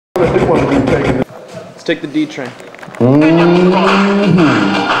Let's take the D train.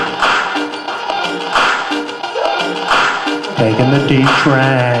 Taking the D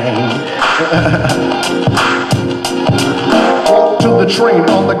train. To the train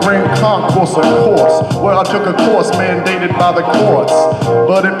on the Grand Concourse, of course, where I took a course mandated by the courts,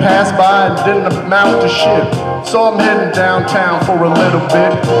 but it passed by and didn't amount to shit. So I'm heading downtown for a little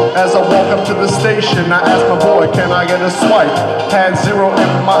bit. As I walk up to the station, I ask my boy, can I get a swipe? Had zero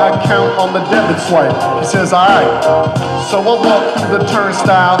in my account on the debit swipe. He says, alright. So I walk through the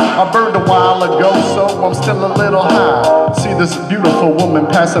turnstile. I burned a while ago, so I'm still a little high. See this beautiful woman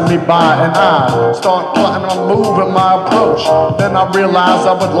passing me by, and I start plotting on moving my approach. Then I realize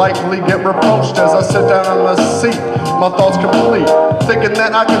I would likely get reproached as I sit down on the seat. My thoughts complete, thinking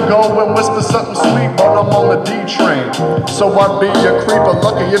that I could go and whisper something sweet, but I'm on the D train. So I'd be a creeper,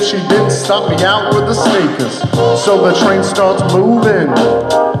 lucky if she didn't stop me out with the sneakers. So the train starts moving,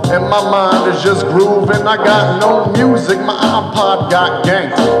 and my mind is just grooving. I got no music, my iPod got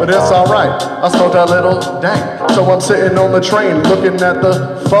ganked, but it's alright, I smoked a little dank. So I'm sitting on the train, looking at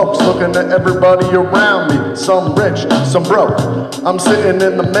the folks, looking at everybody around me. Some rich, some broke. I'm sitting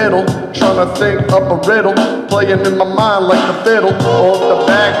in the middle, trying to think up a riddle, playing in my mind like the fiddle or the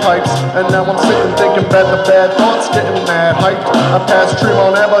bagpipes. And now I'm sitting thinking about the bad thoughts, getting mad hyped. I pass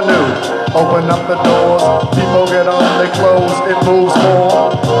Tremont Avenue, open up the doors, people get on their clothes, it moves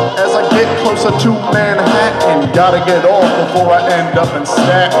more. As I get closer to Manhattan, gotta get off before I end up in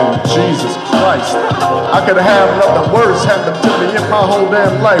Staten. Jesus Christ, I could have nothing worse happen to me in my whole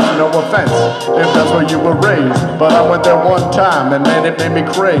damn life. No offense, if that's where you were raised, but I went there one time and man, it made me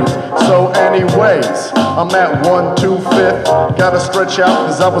crazy. So anyways, I'm at 125th, gotta stretch out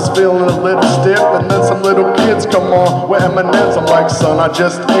cause I was feeling a little stiff. And then some little kids come on with M&M's. I'm like, son, I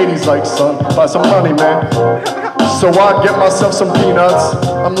just ate. He's like, son, buy some money, man. So I get myself some peanuts.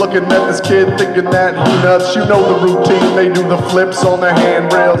 I'm looking at this kid thinking that he nuts. You know the routine, they do the flips on their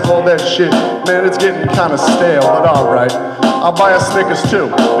handrails, all that shit. Man, it's getting kinda stale, but alright. I'll buy a Snickers too,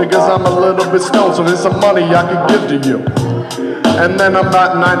 because I'm a little bit stoned, so there's some money I can give to you. And then I'm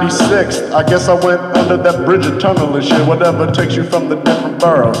at 96th. I guess I went under that bridge or tunnel and shit, whatever takes you from the different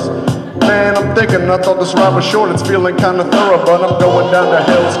boroughs. Man, I'm thinking, I thought this ride was short, it's feeling kinda thorough, but I'm going down to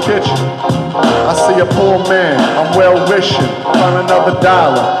Hell's Kitchen. I see a poor man, I'm well-wishing, find another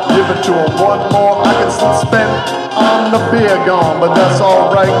dollar, give it to him. One more I can spend on the beer gone, but that's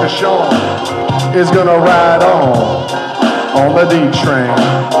alright, cause Sean is gonna ride on the D train,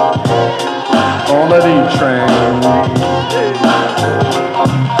 on the D train.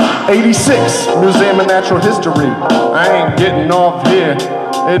 86, Museum of Natural History. I ain't getting off here,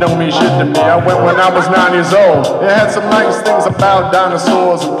 it don't mean shit to me. I went when I was 9 years old. It had some nice things about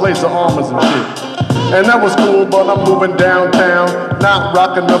dinosaurs and place of armors and shit. And that was cool, but I'm moving downtown, not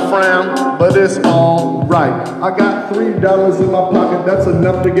rocking the frown, but it's alright. I got $3 in my pocket, that's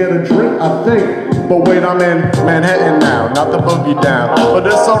enough to get a drink, I think. But wait, I'm in Manhattan now, not the boogie down. But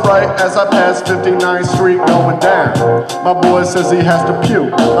it's alright as I pass 59th Street going down. My boy says he has to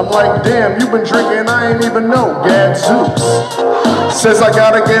puke. I'm like, damn, you been drinking, I ain't even know, gadzooks. Says I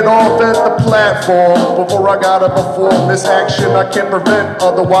gotta get off at the platform before I gotta perform this action I can't prevent,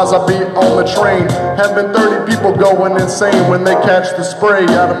 otherwise I'll be on the train. Having 30 people going insane when they catch the spray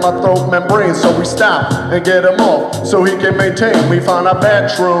out of my throat membrane. So we stop and get him off so he can maintain. We find a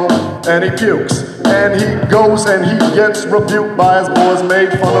bathroom and he pukes. And he goes and he gets rebuked by his boys,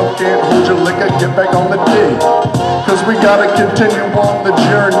 made fun of, can't hold your liquor, get back on the D. Cause we gotta continue on the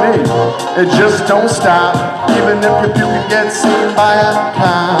journey, it just don't stop. Even if your puke gets seen by a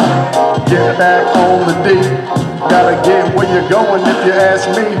cop, get back on the D. Gotta get where you're going if you ask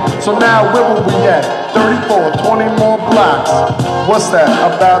me. So now where were we at? 34, 20 more blocks. What's that?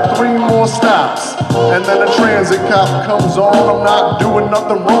 About 3 more stops. And then a transit cop comes on. I'm not doing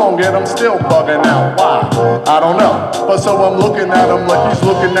nothing wrong yet, I'm still bugging out. Why? I don't know. But so I'm looking at him like he's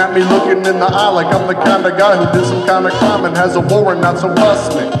looking at me, looking in the eye like I'm the kind of guy who did some kind of crime and has a warrant out to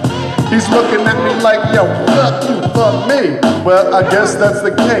bust me. He's looking at me like, yo, fuck you, fuck me. Well, I guess that's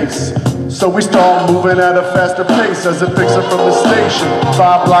the case. So we start moving at a faster pace as it picks up from the station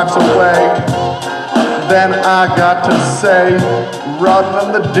 5 blocks away. Then I got to say, riding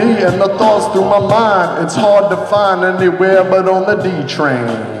on the D and the thoughts through my mind, it's hard to find anywhere but on the D train.